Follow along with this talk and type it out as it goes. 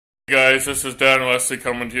Guys, this is Dan Leslie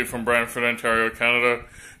coming to you from Brantford, Ontario, Canada.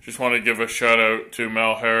 Just want to give a shout out to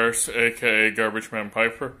Mel Harris, aka Garbage Man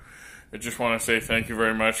Piper. I just want to say thank you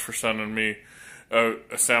very much for sending me a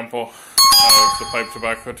sample of the pipe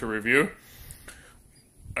tobacco to review.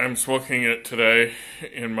 I'm smoking it today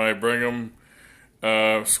in my Brigham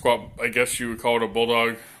squat, I guess you would call it a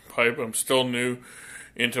bulldog pipe. I'm still new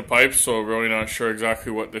into pipes, so really not sure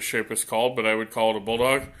exactly what this shape is called, but I would call it a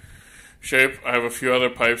bulldog shape. I have a few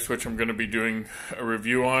other pipes which I'm going to be doing a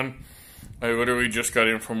review on. I literally just got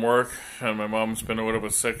in from work and my mom's been a little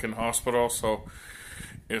bit sick in hospital, so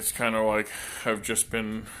it's kind of like I've just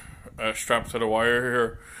been strapped to the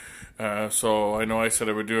wire here. So I know I said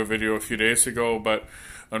I would do a video a few days ago, but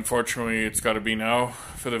unfortunately it's got to be now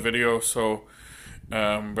for the video, so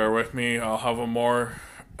bear with me. I'll have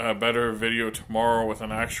a better video tomorrow with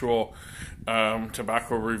an actual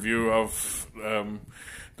tobacco review of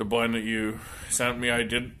the blend that you sent me. I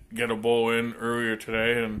did get a bowl in earlier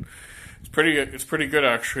today, and it's pretty good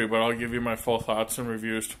actually, but I'll give you my full thoughts and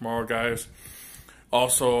reviews tomorrow, guys.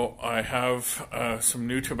 Also, I have some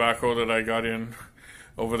new tobacco that I got in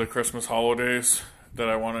over the Christmas holidays that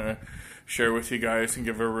I want to share with you guys and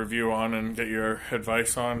give a review on and get your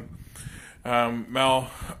advice on. Mel,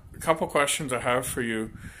 a couple questions I have for you.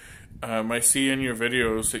 I see in your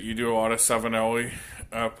videos that you do a lot of 7LE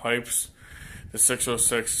pipes, the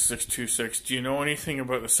 606, 626. Do you know anything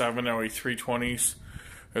about the 7LE 320s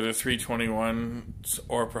or the 321s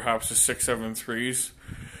or perhaps the 673s?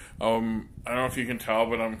 I don't know if you can tell,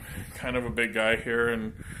 but I'm kind of a big guy here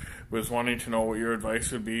and was wanting to know what your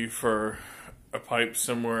advice would be for a pipe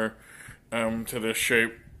similar to this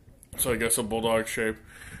shape, so I guess a bulldog shape.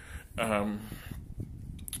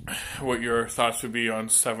 What your thoughts would be on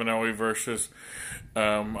 7LE versus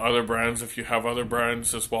other brands, if you have other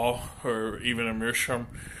brands as well, or even a Meerschaum.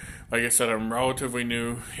 Like I said, I'm relatively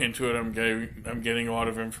new into it. I'm getting a lot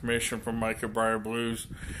of information from Micah Briar Blues,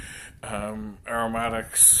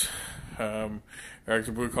 Aromatics, Eric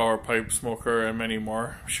the Blue Collar Pipe Smoker, and many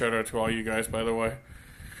more. Shout out to all you guys, by the way.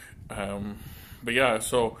 But yeah,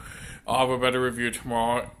 so I'll have a better review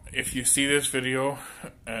tomorrow. If you see this video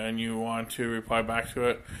and you want to reply back to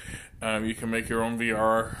it, you can make your own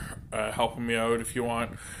VR helping me out if you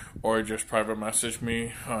want, or just private message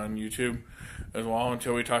me on YouTube as well.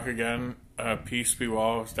 Until we talk again, peace, be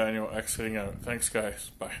well. It's Daniel exiting out. Thanks,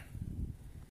 guys. Bye.